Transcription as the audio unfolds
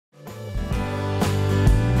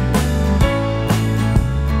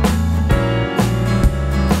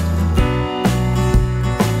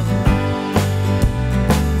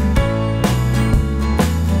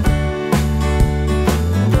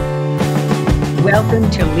Welcome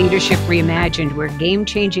to Leadership Reimagined, where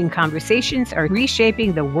game-changing conversations are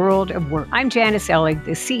reshaping the world of work. I'm Janice,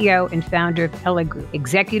 the CEO and founder of Ella Group,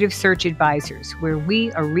 Executive Search Advisors, where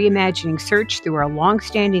we are reimagining search through our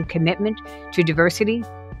long-standing commitment to diversity,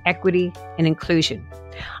 equity, and inclusion.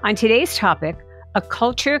 On today's topic, a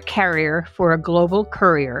culture carrier for a global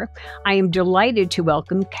courier, I am delighted to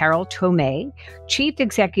welcome Carol Tomé, Chief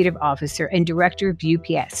Executive Officer and Director of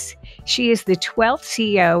UPS. She is the 12th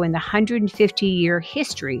CEO in the 150-year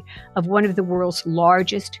history of one of the world's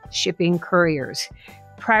largest shipping couriers.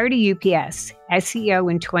 Prior to UPS, as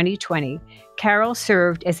CEO in 2020, Carol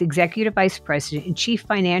served as Executive Vice President and Chief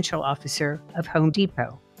Financial Officer of Home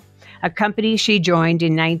Depot, a company she joined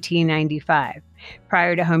in 1995.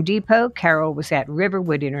 Prior to Home Depot, Carol was at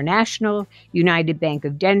Riverwood International, United Bank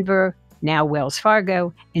of Denver, now Wells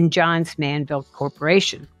Fargo, and Johns Manville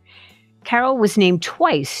Corporation. Carol was named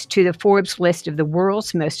twice to the Forbes list of the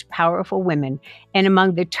world's most powerful women and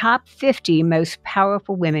among the top 50 most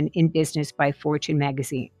powerful women in business by Fortune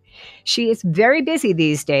magazine. She is very busy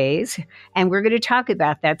these days, and we're going to talk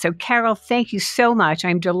about that. So, Carol, thank you so much.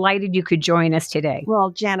 I'm delighted you could join us today. Well,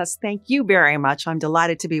 Janice, thank you very much. I'm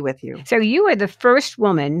delighted to be with you. So, you are the first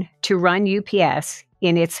woman to run UPS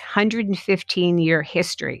in its 115-year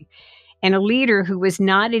history, and a leader who was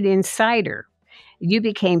not an insider. You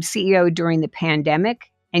became CEO during the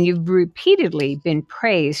pandemic, and you've repeatedly been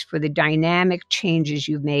praised for the dynamic changes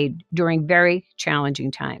you've made during very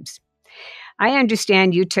challenging times. I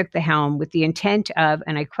understand you took the helm with the intent of,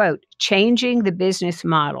 and I quote, changing the business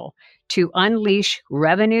model to unleash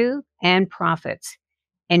revenue and profits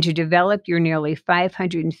and to develop your nearly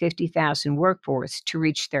 550,000 workforce to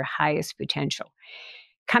reach their highest potential.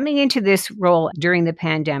 Coming into this role during the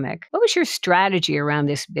pandemic, what was your strategy around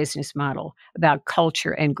this business model about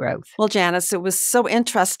culture and growth? Well, Janice, it was so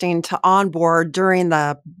interesting to onboard during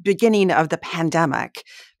the beginning of the pandemic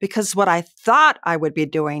because what I thought I would be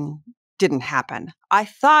doing didn't happen. I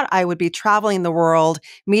thought I would be traveling the world,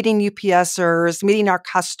 meeting UPSers, meeting our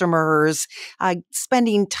customers,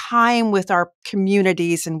 spending time with our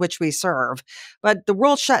communities in which we serve. But the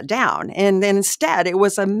world shut down. And instead, it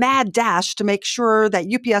was a mad dash to make sure that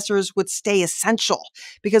UPSers would stay essential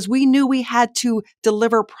because we knew we had to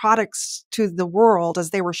deliver products to the world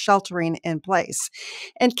as they were sheltering in place.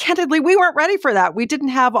 And candidly, we weren't ready for that. We didn't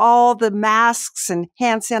have all the masks and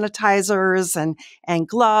hand sanitizers and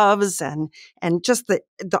gloves and just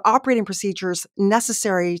the operating procedures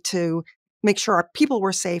necessary to make sure our people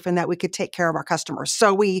were safe and that we could take care of our customers.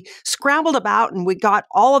 So we scrambled about and we got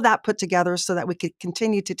all of that put together so that we could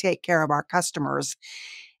continue to take care of our customers.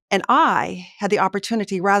 And I had the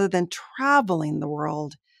opportunity, rather than traveling the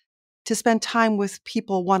world, to spend time with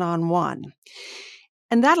people one-on-one.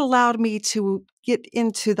 And that allowed me to get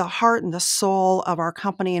into the heart and the soul of our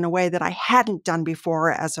company in a way that I hadn't done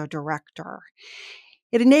before as a director.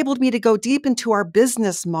 It enabled me to go deep into our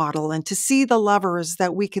business model and to see the levers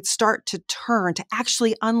that we could start to turn to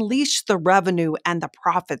actually unleash the revenue and the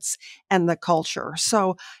profits and the culture.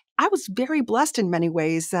 So I was very blessed in many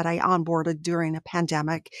ways that I onboarded during a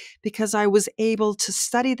pandemic because I was able to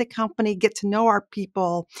study the company, get to know our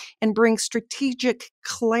people, and bring strategic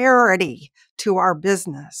clarity to our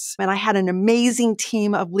business. And I had an amazing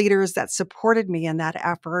team of leaders that supported me in that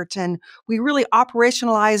effort. And we really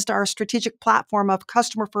operationalized our strategic platform of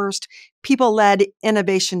customer first, people-led,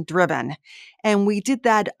 innovation-driven. And we did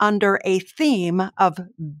that under a theme of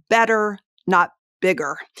better, not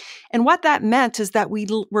bigger. And what that meant is that we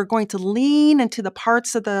were going to lean into the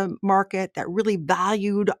parts of the market that really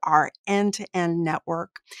valued our end-to-end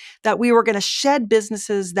network, that we were going to shed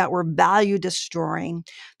businesses that were value destroying,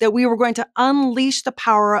 that we were going to unleash the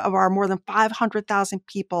power of our more than 500,000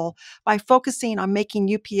 people by focusing on making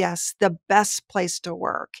UPS the best place to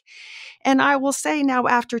work. And I will say now,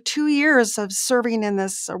 after 2 years of serving in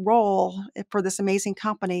this role for this amazing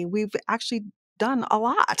company, we've actually done a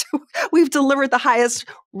lot. We've delivered the highest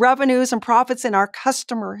revenues and profits in our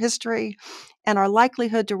customer history, and our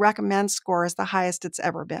likelihood to recommend score is the highest it's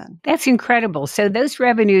ever been. That's incredible. So those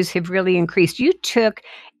revenues have really increased. You took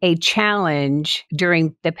a challenge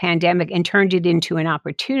during the pandemic and turned it into an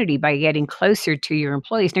opportunity by getting closer to your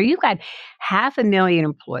employees. Now, you've got 500,000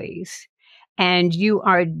 employees, and you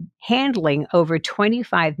are handling over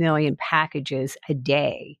 25 million packages a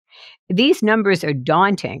day. These numbers are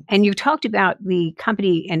daunting. And you talked about the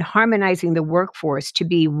company and harmonizing the workforce to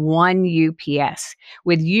be one UPS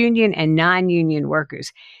with union and non-union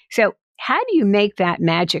workers. So how do you make that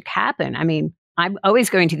magic happen? I mean, I'm always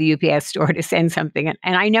going to the UPS store to send something,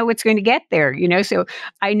 and I know it's going to get there, so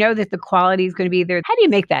I know that the quality is going to be there. How do you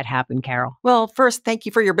make that happen, Carol? Well, first, thank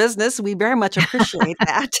you for your business. We very much appreciate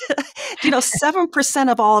that.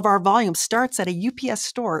 7% of all of our volume starts at a UPS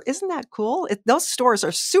store. Isn't that cool? Those stores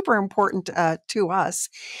are super important to us.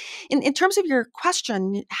 In terms of your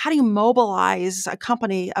question, how do you mobilize a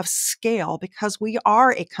company of scale? Because we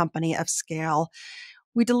are a company of scale.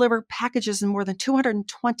 We deliver packages in more than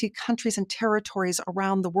 220 countries and territories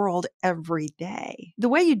around the world every day. The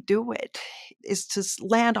way you do it is to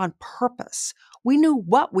land on purpose. We knew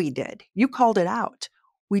what we did. You called it out.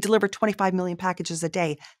 We deliver 25 million packages a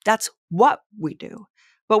day. That's what we do.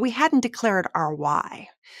 But we hadn't declared our why.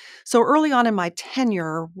 So early on in my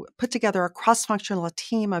tenure, put together a cross-functional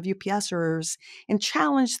team of UPSers and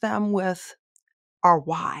challenged them with our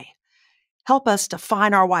why. Help us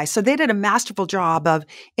define our why. So they did a masterful job of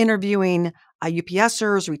interviewing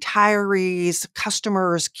UPSers, retirees,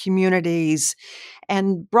 customers, communities,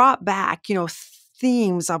 and brought back,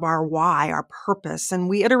 themes of our why, our purpose. And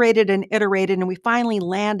we iterated, and we finally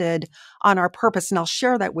landed on our purpose. And I'll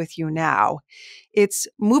share that with you now. It's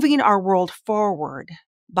moving our world forward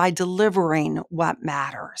by delivering what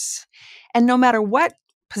matters. And no matter what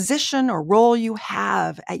position or role you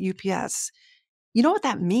have at UPS, you know what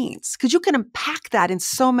that means? Because you can unpack that in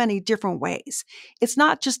so many different ways. It's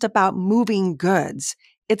not just about moving goods.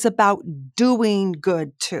 It's about doing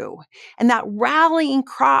good too. And that rallying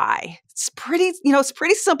cry, it's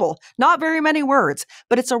pretty simple, not very many words,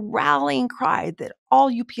 but it's a rallying cry that all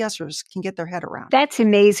UPSers can get their head around. That's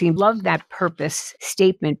amazing. Love that purpose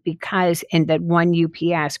statement and that one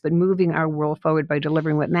UPS, but moving our world forward by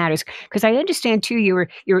delivering what matters. Because I understand too, you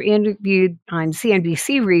were interviewed on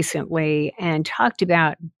CNBC recently and talked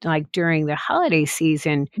about, like, during the holiday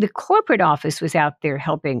season, the corporate office was out there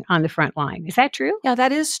helping on the front line. Is that true? Yeah,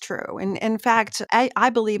 that is true. And in fact, I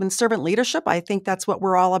believe in servant leadership. I think that's what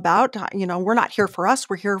we're all about. We're not here for us.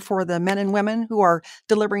 We're here for the men and women who are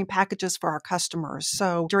delivering packages for our customers.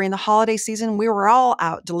 So during the holiday season, we were all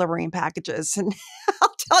out delivering packages. And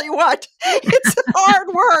I'll tell you what, it's hard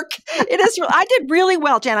work. It is. I did really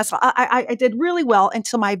well, Janice. I did really well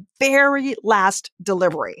until my very last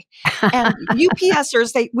delivery. And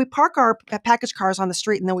UPSers, we park our package cars on the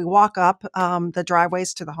street and then we walk up the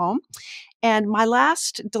driveways to the home. And my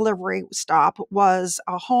last delivery stop was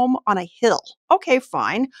a home on a hill. Okay,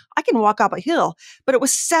 fine. I can walk up a hill, but it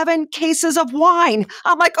was 7 cases of wine.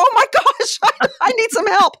 I'm like, oh my gosh, I need some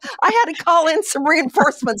help. I had to call in some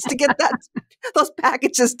reinforcements to get those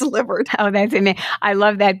packages delivered. Oh, that's amazing. I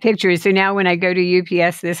love that picture. So now when I go to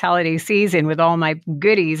UPS this holiday season with all my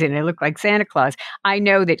goodies and I look like Santa Claus, I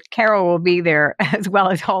know that Carol will be there as well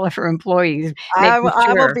as all of her employees. I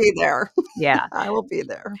will be there. Yeah. I will be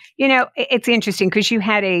there. It's interesting because you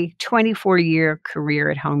had a 24-year career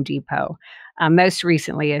at Home Depot, most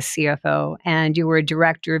recently as CFO, and you were a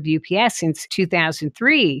director of UPS since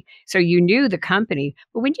 2003. So you knew the company.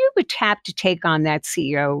 But when you were tapped to take on that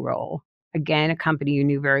CEO role, again, a company you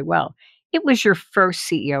knew very well, it was your first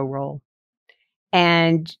CEO role.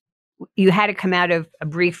 And you had to come out of a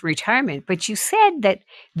brief retirement, but you said that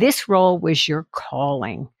this role was your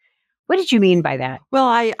calling. What did you mean by that? Well,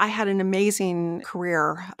 I had an amazing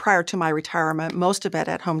career prior to my retirement, most of it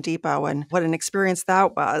at Home Depot. And what an experience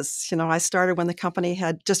that was. I started when the company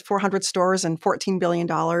had just 400 stores and $14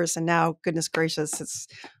 billion. And now, goodness gracious, it's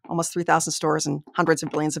almost 3,000 stores and hundreds of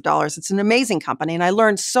billions of dollars. It's an amazing company. And I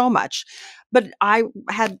learned so much. But I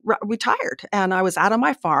had retired and I was out on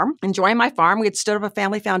my farm, enjoying my farm. We had stood up a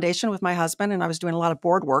family foundation with my husband and I was doing a lot of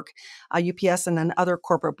board work, UPS and then other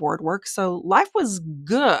corporate board work. So life was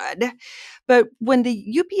good. But when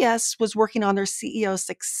the UPS was working on their CEO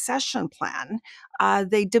succession plan,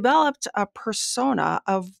 they developed a persona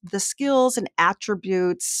of the skills and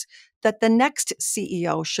attributes that the next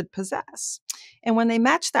CEO should possess. And when they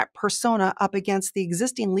matched that persona up against the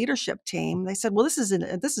existing leadership team, they said, well, this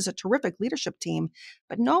is a terrific leadership team,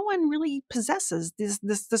 but no one really possesses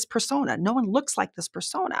this persona. No one looks like this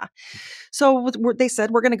persona. So they said,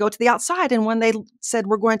 we're going to go to the outside. And when they said,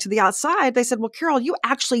 we're going to the outside, they said, well, Carol, you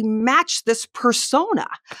actually match this persona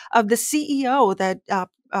of the CEO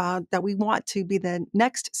that we want to be the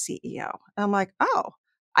next CEO. And I'm like, oh,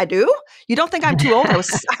 I do? You don't think I'm too old? I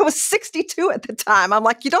was 62 at the time. I'm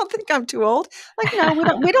like, you don't think I'm too old? Like,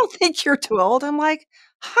 no, we don't think you're too old. I'm like,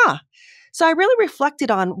 huh. So I really reflected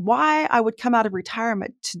on why I would come out of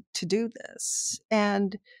retirement to do this.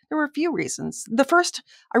 And there were a few reasons. The first,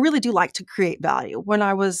 I really do like to create value. When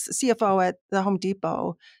I was CFO at the Home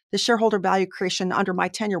Depot, the shareholder value creation under my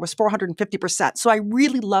tenure was 450%. So I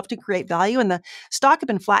really love to create value. And the stock had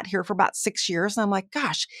been flat here for about 6 years. And I'm like,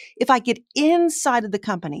 gosh, if I get inside of the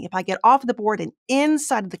company, if I get off the board and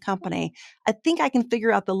inside of the company, I think I can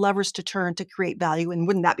figure out the levers to turn to create value. And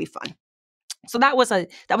wouldn't that be fun? So that was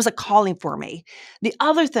a calling for me. The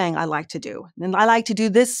other thing I like to do, and I like to do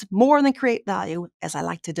this more than create value, is I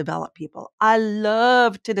like to develop people. I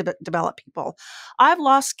love to develop people. I've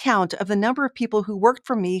lost count of the number of people who worked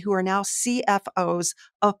for me who are now CFOs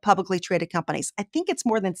of publicly traded companies. I think it's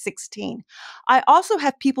more than 16. I also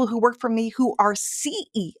have people who work for me who are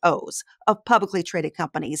CEOs of publicly traded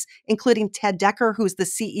companies, including Ted Decker, who's the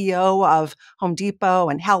CEO of Home Depot,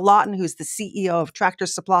 and Hal Lawton, who's the CEO of Tractor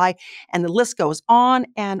Supply, and the list goes on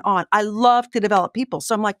and on. I love to develop people.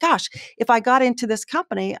 So I'm like, gosh, if I got into this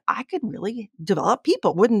company, I could really develop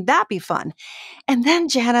people. Wouldn't that be fun? And then,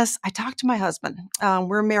 Janice, I talked to my husband.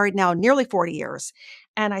 We're married now nearly 40 years.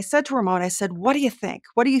 And I said to Ramon, I said, what do you think?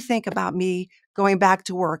 What do you think about me going back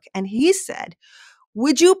to work? And he said,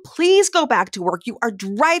 would you please go back to work? You are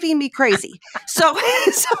driving me crazy. So,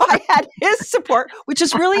 so I had his support, which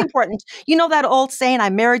is really important. You know that old saying, I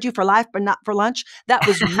married you for life, but not for lunch? That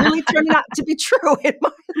was really turning out to be true in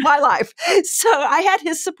my life. So I had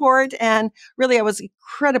his support, and really I was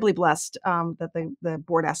incredibly blessed that the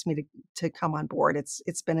board asked me to come on board.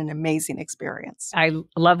 It's been an amazing experience. I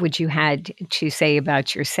love what you had to say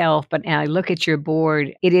about yourself, but I look at your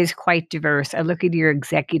board, it is quite diverse. I look at your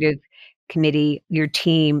executive committee, your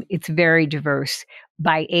team, it's very diverse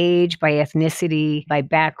by age, by ethnicity, by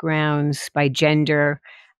backgrounds, by gender.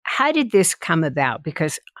 How did this come about?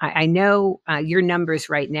 Because I know your numbers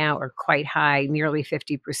right now are quite high, nearly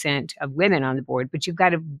 50% of women on the board, but you've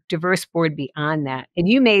got a diverse board beyond that. And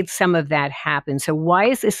you made some of that happen. So why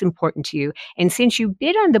is this important to you? And since you've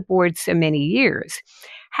been on the board so many years,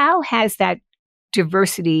 how has that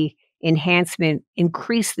diversity enhancement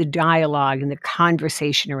increase the dialogue and the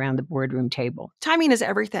conversation around the boardroom table? Timing is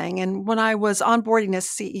everything. And when I was onboarding as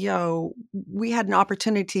CEO, we had an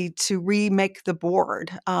opportunity to remake the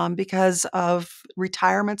board because of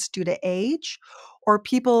retirements due to age or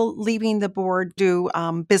people leaving the board due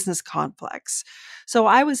business conflicts. So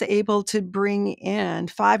I was able to bring in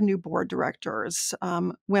 5 new board directors,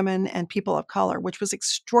 women and people of color, which was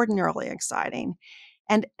extraordinarily exciting.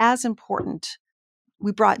 And as important,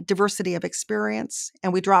 we brought diversity of experience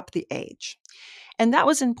and we dropped the age. And that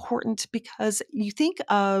was important because you think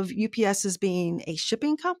of UPS as being a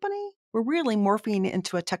shipping company. We're really morphing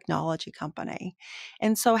into a technology company.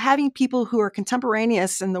 And so having people who are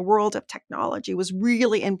contemporaneous in the world of technology was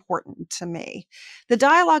really important to me. The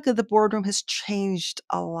dialogue of the boardroom has changed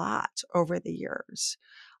a lot over the years.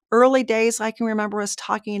 Early days, I can remember us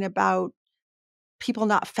talking about people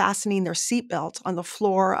not fastening their seatbelt on the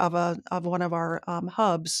floor of one of our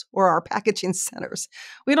hubs or our packaging centers.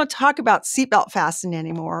 We don't talk about seatbelt fastening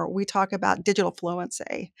anymore. We talk about digital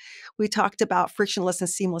fluency. We talked about frictionless and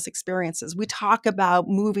seamless experiences. We talk about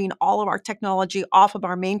moving all of our technology off of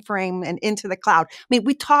our mainframe and into the cloud. I mean,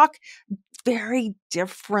 we talk very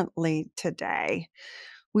differently today.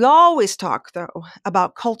 We always talk, though,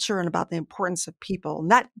 about culture and about the importance of people,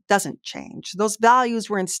 and that doesn't change. Those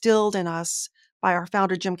values were instilled in us by our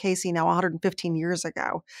founder, Jim Casey, now 115 years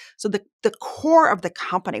ago. So the core of the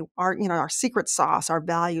company, our secret sauce, our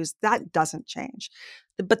values, that doesn't change.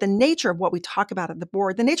 But the nature of what we talk about at the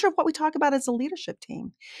board, the nature of what we talk about as a leadership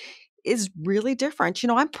team is really different.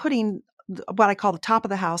 I'm putting what I call the top of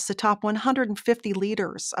the house, the top 150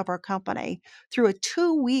 leaders of our company through a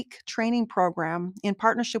 2-week training program in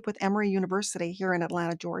partnership with Emory University here in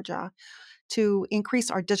Atlanta, Georgia, to increase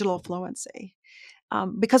our digital fluency.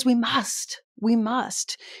 Because we must.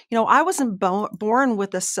 I wasn't born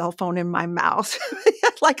with a cell phone in my mouth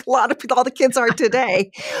like all the kids are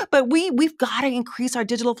today. But we've got to increase our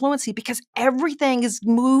digital fluency because everything is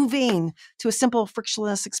moving to a simple,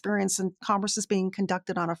 frictionless experience, and commerce is being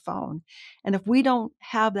conducted on a phone. And if we don't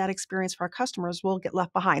have that experience for our customers, we'll get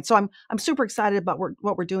left behind. So I'm super excited about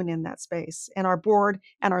what we're doing in that space. And our board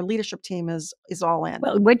and our leadership team is all in.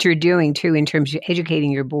 Well, what you're doing too in terms of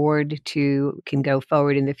educating your board can go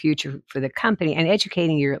forward in the future for the company, and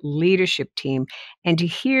educating your leadership team, and to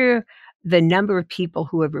hear the number of people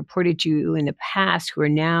who have reported to you in the past who are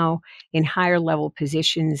now in higher level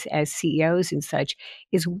positions as CEOs and such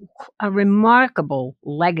is a remarkable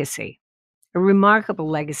legacy. A remarkable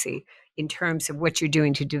legacy. in terms of what you're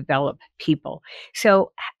doing to develop people.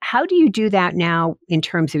 So, how do you do that now in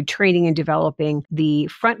terms of training and developing the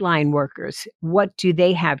frontline workers? What do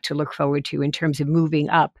they have to look forward to in terms of moving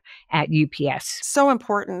up at UPS? So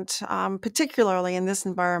important, particularly in this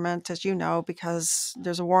environment, as you know, because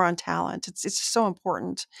there's a war on talent. It's just so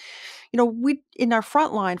important. We in our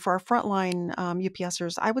frontline for our frontline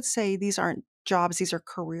UPSers, I would say these aren't jobs; these are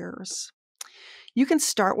careers. You can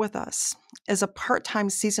start with us as a part-time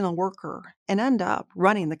seasonal worker and end up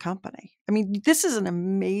running the company. I mean, this is an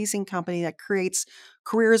amazing company that creates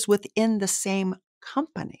careers within the same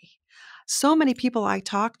company. So many people I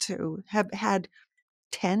talk to have had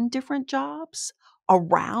 10 different jobs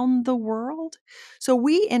around the world. So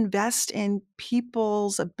we invest in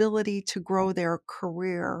people's ability to grow their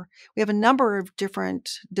career. We have a number of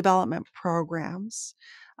different development programs.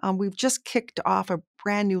 We've just kicked off a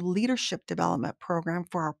brand new leadership development program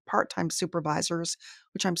for our part-time supervisors,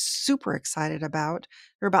 which I'm super excited about.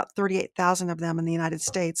 There are about 38,000 of them in the United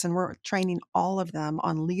States, and we're training all of them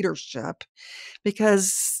on leadership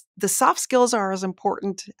because the soft skills are as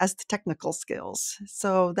important as the technical skills.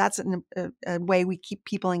 So that's a way we keep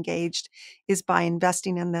people engaged is by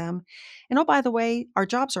investing in them. And oh, by the way, our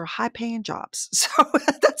jobs are high-paying jobs. So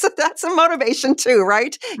that's a motivation too,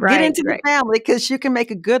 right? Get Right, into the right. family because you can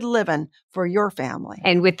make a good living for your family.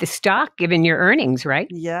 And with the stock, given your earnings, right?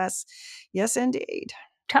 Yes. Yes, indeed.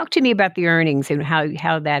 Talk to me about the earnings and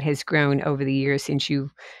how that has grown over the years since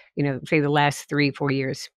say the last 3, 4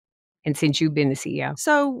 years and since you've been the CEO.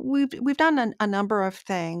 So we've done a number of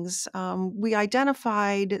things. We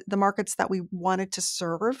identified the markets that we wanted to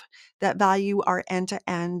serve that value our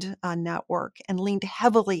end-to-end network and leaned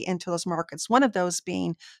heavily into those markets. One of those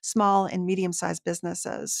being small and medium-sized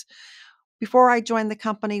businesses. Before I joined the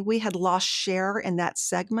company, we had lost share in that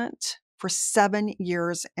segment for 7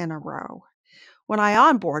 years in a row. When I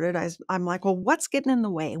onboarded, I'm like, well, what's getting in the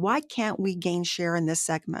way? Why can't we gain share in this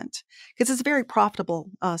segment? Because it's a very profitable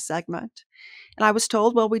segment. And I was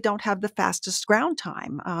told, well, we don't have the fastest ground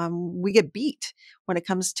time. We get beat when it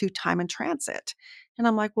comes to time in transit. And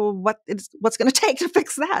I'm like, well, what's going to take to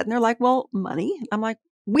fix that? And they're like, well, money. I'm like,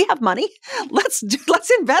 we have money. Let's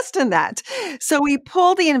invest in that. So we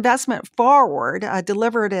pulled the investment forward,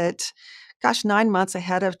 delivered it, 9 months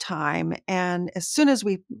ahead of time. And as soon as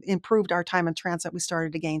we improved our time in transit, we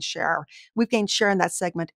started to gain share. We've gained share in that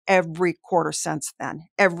segment every quarter since then,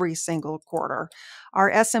 every single quarter. Our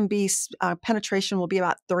SMB penetration will be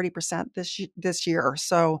about 30% this year.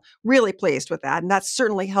 So really pleased with that. And that's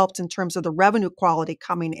certainly helped in terms of the revenue quality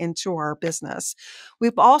coming into our business.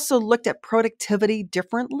 We've also looked at productivity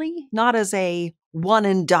differently, not as a one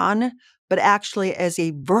and done, but actually as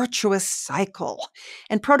a virtuous cycle.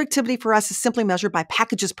 And productivity for us is simply measured by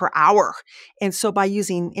packages per hour. And so by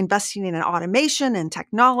investing in automation and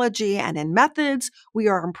technology and in methods, we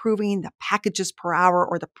are improving the packages per hour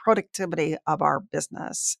or the productivity of our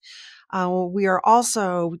business. We are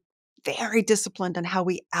also very disciplined on how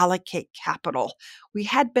we allocate capital. We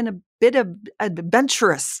had been a bit of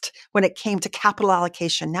adventurous when it came to capital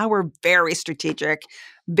allocation. Now we're very strategic,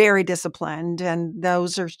 very disciplined, and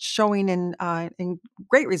those are showing in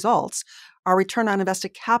great results. Our return on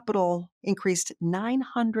invested capital increased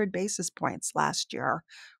 900 basis points last year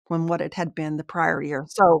from what it had been the prior year.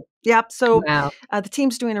 So, yep. So Wow. the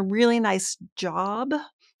team's doing a really nice job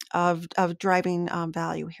of driving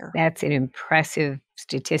value here. That's an impressive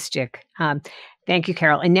statistic. Thank you,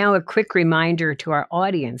 Carol. And now a quick reminder to our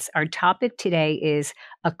audience. Our topic today is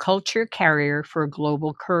a culture carrier for a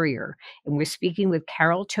global courier. And we're speaking with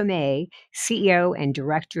Carol Tomé, CEO and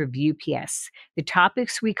Director of UPS. The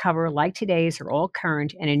topics we cover, like today's, are all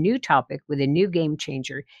current, and a new topic with a new game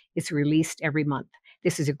changer is released every month.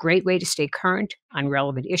 This is a great way to stay current on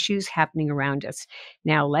relevant issues happening around us.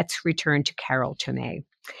 Now let's return to Carol Tomé.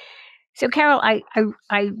 So, Carol,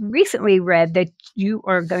 I recently read that you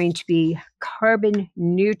are going to be carbon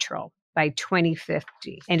neutral by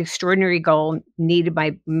 2050, an extraordinary goal needed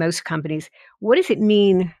by most companies. What does it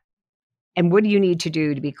mean, and what do you need to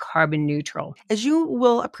do to be carbon neutral? As you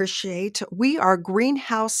will appreciate, we are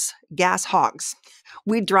greenhouse gas hogs.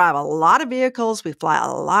 We drive a lot of vehicles, we fly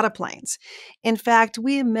a lot of planes. In fact,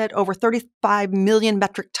 we emit over 35 million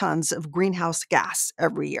metric tons of greenhouse gas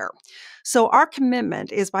every year. So our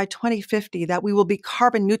commitment is by 2050 that we will be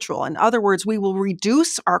carbon neutral. In other words, we will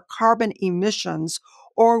reduce our carbon emissions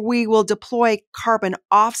or we will deploy carbon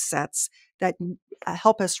offsets that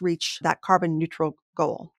help us reach that carbon neutral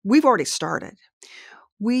goal. We've already started.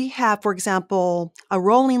 We have, for example, a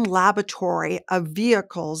rolling laboratory of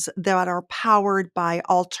vehicles that are powered by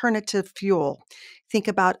alternative fuel. Think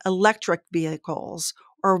about electric vehicles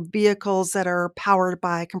or vehicles that are powered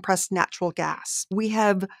by compressed natural gas. We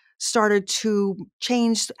have started to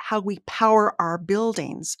change how we power our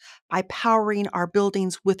buildings by powering our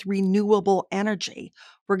buildings with renewable energy.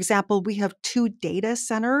 For example, we have 2 data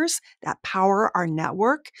centers that power our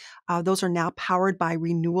network. Those are now powered by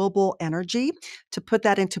renewable energy. To put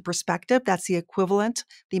that into perspective, that's the equivalent,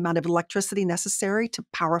 the amount of electricity necessary to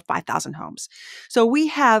power 5,000 homes. So we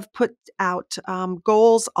have put out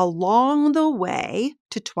goals along the way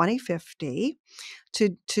to 2050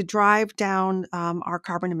 to drive down our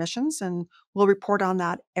carbon emissions, and we'll report on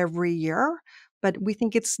that every year. But we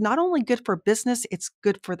think it's not only good for business, it's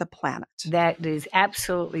good for the planet. That is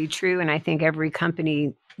absolutely true. And I think every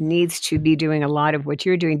company needs to be doing a lot of what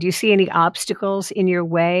you're doing. Do you see any obstacles in your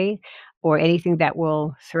way or anything that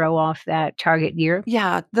will throw off that target year?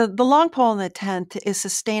 Yeah, the long pole in the tent is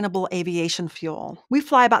sustainable aviation fuel. We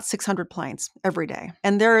fly about 600 planes every day,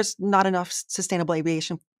 and there is not enough sustainable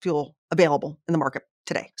aviation fuel available in the market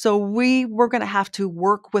today. So we're going to have to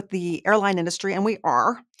work with the airline industry, and we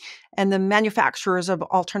are, and the manufacturers of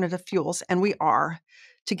alternative fuels, and we are,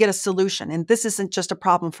 to get a solution. And this isn't just a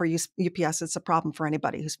problem for UPS, it's a problem for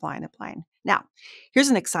anybody who's flying a plane. Now, here's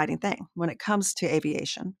an exciting thing when it comes to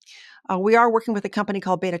aviation. We are working with a company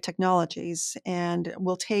called Beta Technologies, and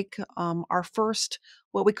we'll take our first,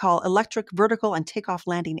 what we call electric vertical and takeoff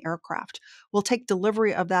landing aircraft. We'll take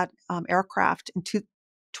delivery of that aircraft in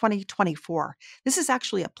 2024. This is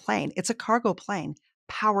actually a plane. It's a cargo plane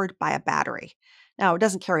powered by a battery. Now, it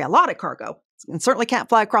doesn't carry a lot of cargo and certainly can't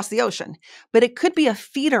fly across the ocean, but it could be a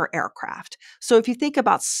feeder aircraft. So if you think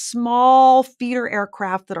about small feeder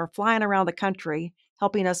aircraft that are flying around the country,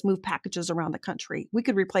 helping us move packages around the country, we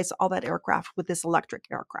could replace all that aircraft with this electric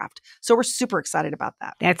aircraft. So we're super excited about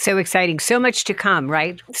that. That's so exciting. So much to come,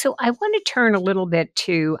 right? So I want to turn a little bit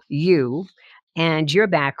to you and your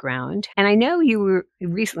background. And I know you were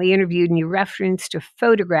recently interviewed and you referenced a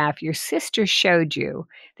photograph your sister showed you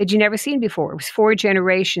that you never seen before. It was 4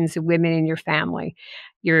 generations of women in your family,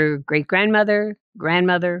 your great grandmother,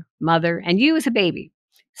 grandmother, mother, and you as a baby.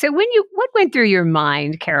 So what went through your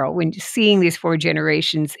mind, Carol, when seeing these 4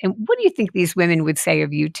 generations, and what do you think these women would say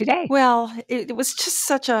of you today? Well, it was just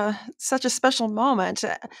such a special moment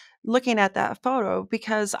looking at that photo,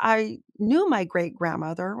 because I knew my great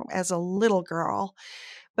grandmother as a little girl,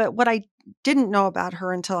 but what I didn't know about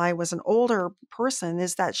her until I was an older person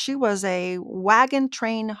is that she was a wagon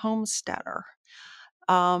train homesteader.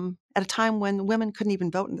 At a time when women couldn't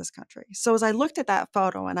even vote in this country. So as I looked at that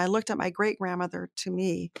photo and I looked at my great grandmother to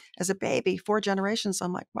me as a baby, 4 generations,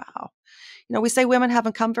 I'm like, wow. We say women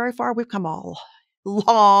haven't come very far. We've come a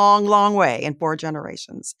long, long way in 4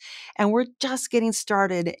 generations. And we're just getting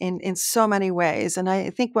started in so many ways. And I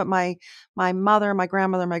think what my mother, my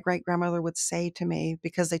grandmother, my great grandmother would say to me,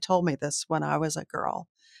 because they told me this when I was a girl,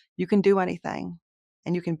 you can do anything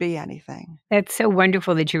and you can be anything. That's so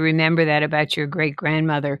wonderful that you remember that about your great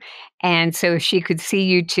grandmother. And so if she could see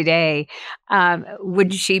you today,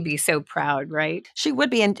 wouldn't she be so proud, right? She would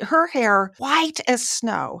be, and her hair white as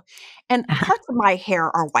snow. And parts of my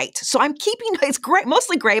hair are white. So I'm keeping it's gray,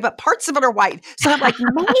 mostly gray, but parts of it are white. So I'm like,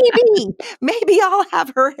 maybe I'll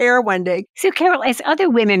have her hair one day. So Carol, as other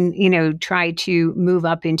women, try to move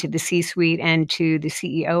up into the C-suite and to the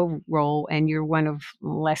CEO role, and you're one of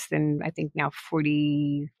less than, I think now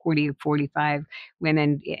 40 or 45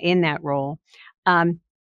 women in that role.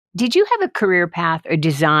 Did you have a career path or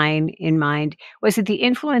design in mind? Was it the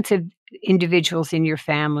influence of individuals in your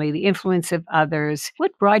family, the influence of others?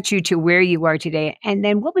 What brought you to where you are today? And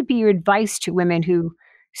then what would be your advice to women who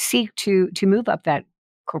seek to move up that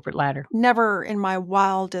corporate ladder? Never in my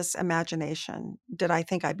wildest imagination did I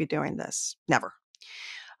think I'd be doing this. Never.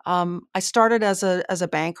 I started as a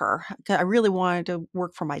banker. I really wanted to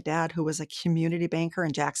work for my dad, who was a community banker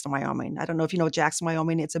in Jackson, Wyoming. I don't know if you know Jackson,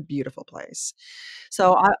 Wyoming. It's a beautiful place.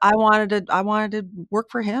 So I wanted to work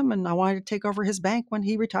for him, and I wanted to take over his bank when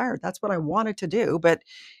he retired. That's what I wanted to do. But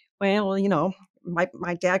well,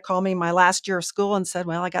 my dad called me my last year of school and said,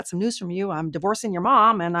 "Well, I got some news from you. I'm divorcing your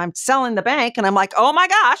mom and I'm selling the bank." And I'm like, "Oh my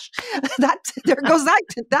gosh, there goes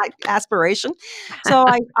that aspiration." So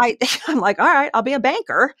I'm like, "All right, I'll be a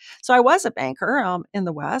banker." So I was a banker in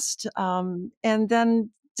the West, and then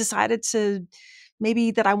decided to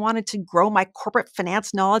maybe that I wanted to grow my corporate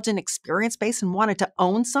finance knowledge and experience base, and wanted to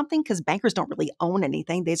own something, because bankers don't really own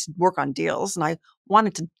anything. They just work on deals. And I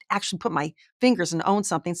wanted to actually put my fingers and own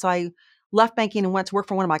something. So I left banking and went to work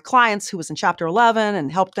for one of my clients who was in Chapter 11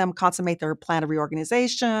 and helped them consummate their plan of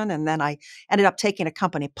reorganization. And then I ended up taking a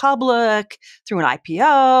company public through an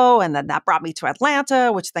IPO. And then that brought me to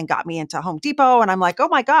Atlanta, which then got me into Home Depot. And I'm like, oh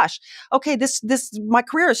my gosh, okay, my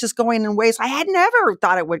career is just going in ways I had never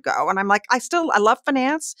thought it would go. And I'm like, I love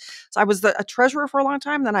finance. So I was a treasurer for a long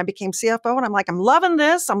time. Then I became CFO. And I'm like, I'm loving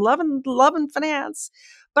this. I'm loving finance.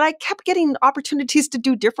 But I kept getting opportunities to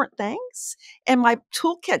do different things. And my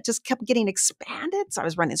toolkit just kept getting expanded. So I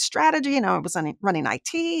was running strategy and I was running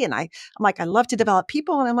IT. And I'm like, I love to develop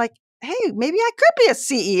people. And I'm like, hey, maybe I could be a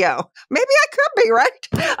CEO. Maybe I could be,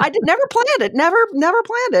 right? I did never planned it, never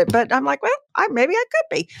planned it. But I'm like, well, maybe I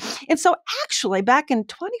could be. And so actually back in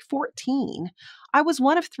 2014, I was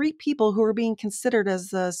one of 3 people who were being considered as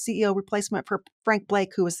the CEO replacement for Frank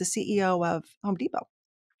Blake, who was the CEO of Home Depot.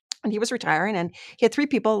 And he was retiring and he had 3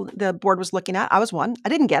 people the board was looking at. I was one. I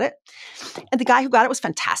didn't get it. And the guy who got it was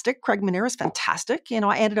fantastic. Craig Manier was fantastic.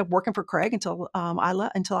 I ended up working for Craig until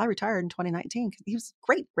I retired in 2019 because he was a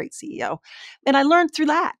great CEO. And I learned through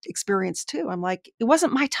that experience too. I'm like, it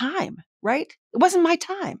wasn't my time, right? It wasn't my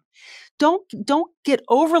time. Don't get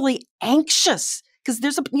overly anxious because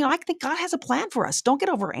I think God has a plan for us. Don't get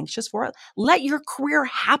over anxious for it. Let your career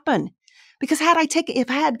happen. Because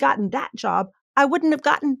if I had gotten that job, I wouldn't have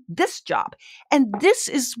gotten this job. And this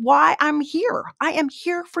is why I'm here. I am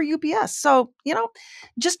here for UPS. So,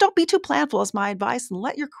 just don't be too planful is my advice and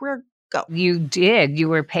let your career go. You did. You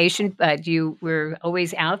were patient, but you were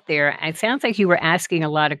always out there. It sounds like you were asking a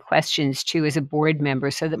lot of questions too as a board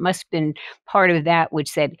member. So that must have been part of that, which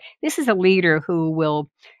said, this is a leader who will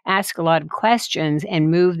ask a lot of questions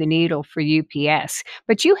and move the needle for UPS.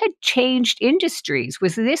 But you had changed industries.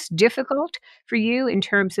 Was this difficult for you in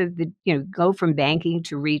terms of go from banking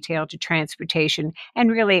to retail to transportation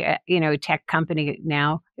and really, a tech company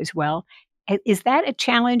now as well? Is that a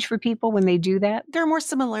challenge for people when they do that? There are more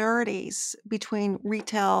similarities between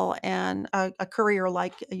retail and a courier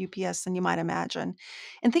like a UPS than you might imagine.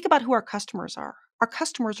 And think about who our customers are. Our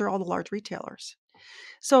customers are all the large retailers.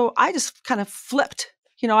 So I just kind of flipped.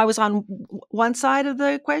 I was on one side of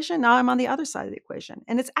the equation. Now I'm on the other side of the equation.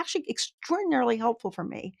 And it's actually extraordinarily helpful for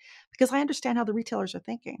me because I understand how the retailers are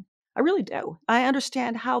thinking. I really do. I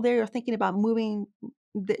understand how they are thinking about moving,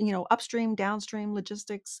 upstream, downstream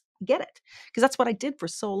logistics. Get it? Because that's what I did for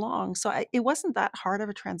so long. So it wasn't that hard of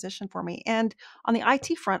a transition for me. And on the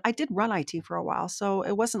IT front, I did run IT for a while. So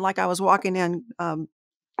it wasn't like I was walking in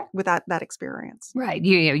with that experience. Right.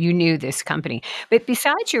 You knew this company. But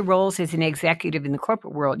besides your roles as an executive in the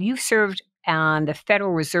corporate world, you've served on the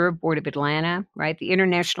Federal Reserve Board of Atlanta, right? The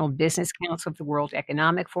International Business Council of the World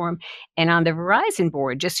Economic Forum, and on the Verizon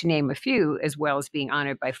board, just to name a few, as well as being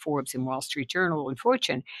honored by Forbes and Wall Street Journal and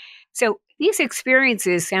Fortune. So these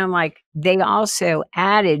experiences sound like they also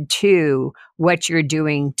added to what you're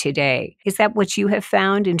doing today. Is that what you have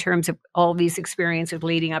found in terms of all these experiences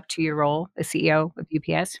leading up to your role as CEO of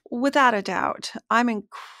UPS? Without a doubt. I'm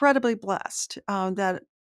incredibly blessed that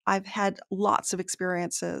I've had lots of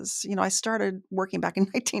experiences. I started working back in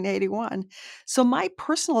 1981. So my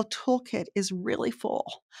personal toolkit is really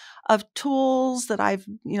full of tools that I've,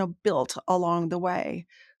 built along the way.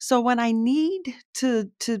 So when I need to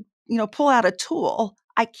pull out a tool,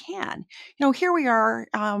 I can. Here we are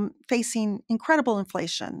facing incredible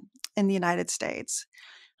inflation in the United States.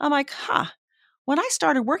 I'm like, when I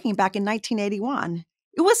started working back in 1981,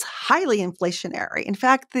 it was highly inflationary. In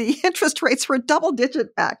fact, the interest rates were double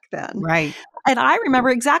digit back then. Right. And I remember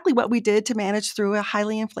exactly what we did to manage through a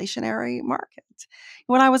highly inflationary market.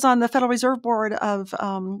 When I was on the Federal Reserve Board of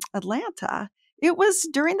Atlanta, it was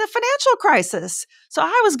during the financial crisis. So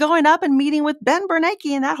I was going up and meeting with Ben Bernanke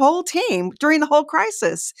and that whole team during the whole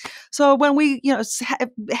crisis. So when we,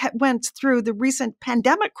 went through the recent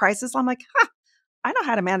pandemic crisis, I'm like, I know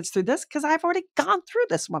how to manage through this because I've already gone through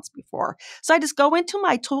this once before. So I just go into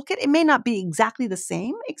my toolkit. It may not be exactly the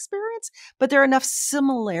same experience, but there are enough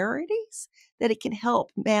similarities that it can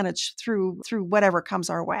help manage through whatever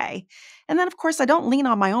comes our way. And then, of course, I don't lean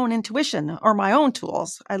on my own intuition or my own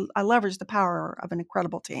tools. I leverage the power of an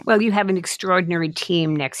incredible team. Well, you have an extraordinary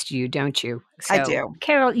team next to you, don't you? I do.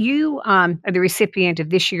 Carol, you are the recipient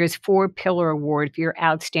of this year's 4-Pillar Award for your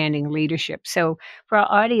outstanding leadership. So for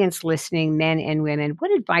our audience listening, men and women,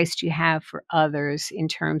 what advice do you have for others in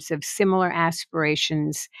terms of similar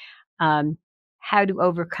aspirations, how to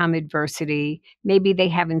overcome adversity? Maybe they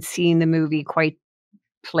haven't seen the movie quite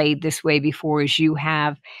played this way before as you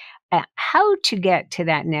have. How to get to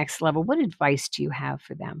that next level? What advice do you have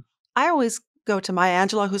for them? I always go to Maya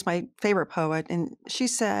Angelou, who's my favorite poet, and she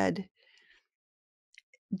said,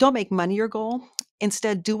 don't make money your goal.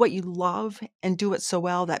 Instead, do what you love and do it so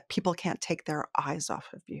well that people can't take their eyes off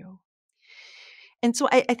of you. And so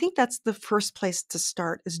I think that's the first place to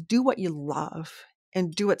start is do what you love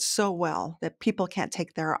and do it so well that people can't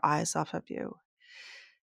take their eyes off of you.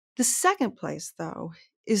 The second place, though,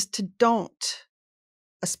 is to don't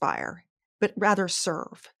aspire, but rather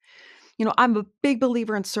serve. I'm a big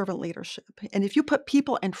believer in servant leadership. And if you put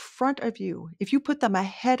people in front of you, if you put them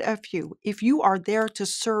ahead of you, if you are there to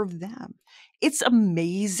serve them, it's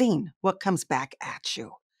amazing what comes back at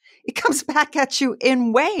you. It comes back at you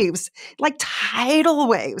in waves, like tidal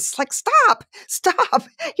waves. Like, stop.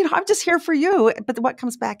 I'm just here for you. But what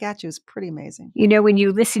comes back at you is pretty amazing. When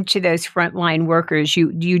you listen to those frontline workers,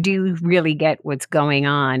 you do really get what's going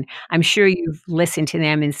on. I'm sure you've listened to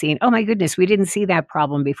them and seen, oh my goodness, we didn't see that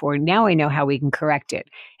problem before. Now I know how we can correct it.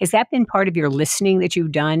 Has that been part of your listening that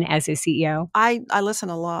you've done as a CEO? I listen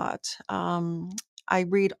a lot. I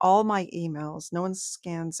read all my emails. No one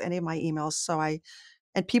scans any of my emails.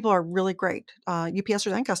 And people are really great.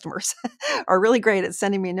 UPSers and customers are really great at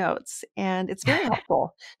sending me notes. And it's very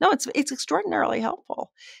helpful. No, it's extraordinarily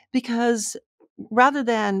helpful because rather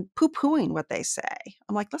than poo-pooing what they say,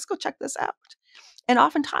 I'm like, let's go check this out. And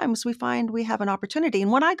oftentimes we find we have an opportunity.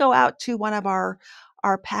 And when I go out to one of our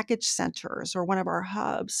package centers or one of our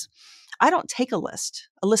hubs, I don't take a list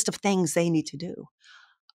of things they need to do.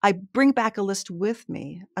 I bring back a list with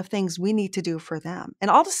me of things we need to do for them.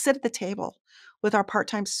 And I'll just sit at the table with our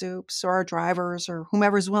part-time soups or our drivers or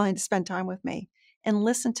whomever's willing to spend time with me and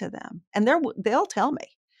listen to them. And they'll tell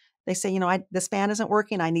me. They say, this fan isn't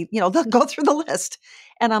working. I need, they'll go through the list.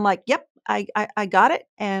 And I'm like, yep, I got it.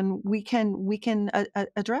 And we can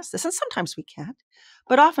address this. And sometimes we can't,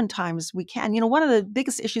 but oftentimes we can. One of the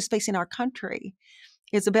biggest issues facing our country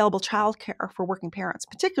is available childcare for working parents,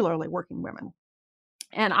 particularly working women.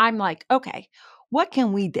 And I'm like, okay, what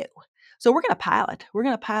can we do? So we're going to pilot. We're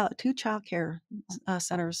going to pilot 2 childcare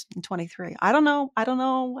centers in 23. I don't know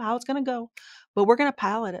how it's going to go, but we're going to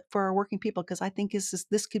pilot it for our working people because I think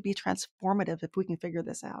this could be transformative if we can figure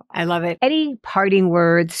this out. I love it. Any parting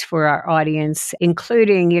words for our audience,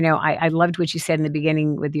 including, I loved what you said in the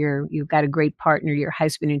beginning with you've got a great partner, your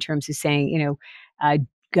husband, in terms of saying,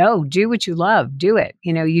 go do what you love, do it.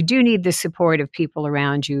 You do need the support of people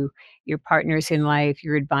around you, your partners in life,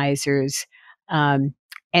 your advisors,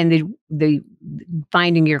 and the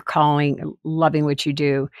finding your calling, loving what you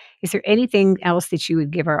do. Is there anything else that you would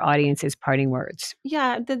give our audience as parting words?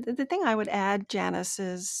 Yeah, the thing I would add, Janice,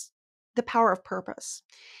 is the power of purpose.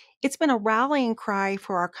 It's been a rallying cry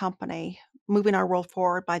for our company, moving our world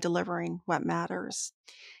forward by delivering what matters.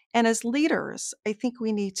 And as leaders, I think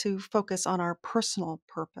we need to focus on our personal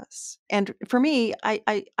purpose. And for me,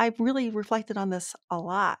 I've really reflected on this a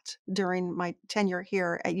lot during my tenure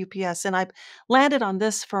here at UPS. And I've landed on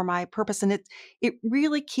this for my purpose. And it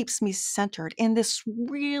really keeps me centered in this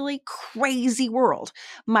really crazy world.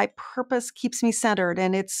 My purpose keeps me centered.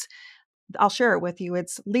 And I'll share it with you.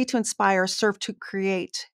 It's lead to inspire, serve to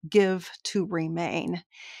create, give to remain.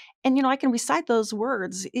 And, I can recite those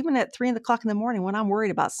words even at 3 o'clock in the morning when I'm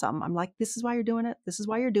worried about something. I'm like, this is why you're doing it. This is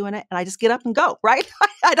why you're doing it. And I just get up and go, right?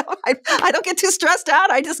 I don't get too stressed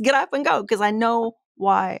out. I just get up and go because I know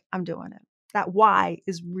why I'm doing it. That why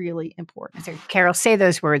is really important. So, Carol, say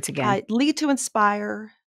those words again. I lead to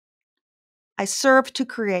inspire. I serve to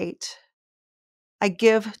create. I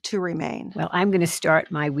give to remain. Well, I'm going to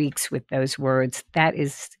start my weeks with those words. That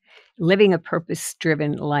is living a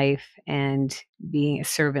purpose-driven life and being a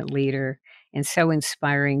servant leader, and so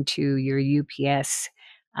inspiring to your UPS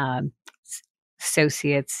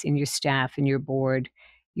associates and your staff and your board.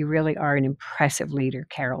 You really are an impressive leader,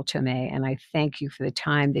 Carol Tomé, and I thank you for the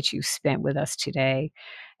time that you've spent with us today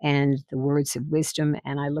and the words of wisdom.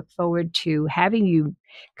 And I look forward to having you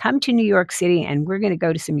come to New York City, and we're going to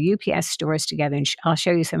go to some UPS stores together, and I'll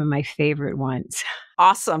show you some of my favorite ones.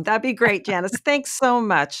 Awesome. That'd be great, Janice. Thanks so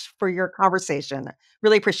much for your conversation.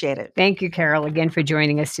 Really appreciate it. Thank you, Carol, again for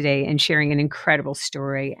joining us today and sharing an incredible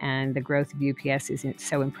story. And the growth of UPS is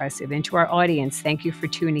so impressive. And to our audience, thank you for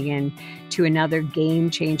tuning in to another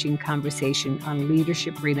game-changing conversation on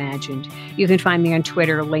Leadership Reimagined. You can find me on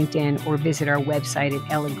Twitter, LinkedIn, or visit our website at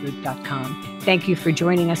elligroup.com. Thank you for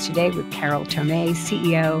joining us today with Carol Tomé,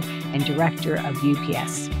 CEO and Director of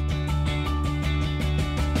UPS.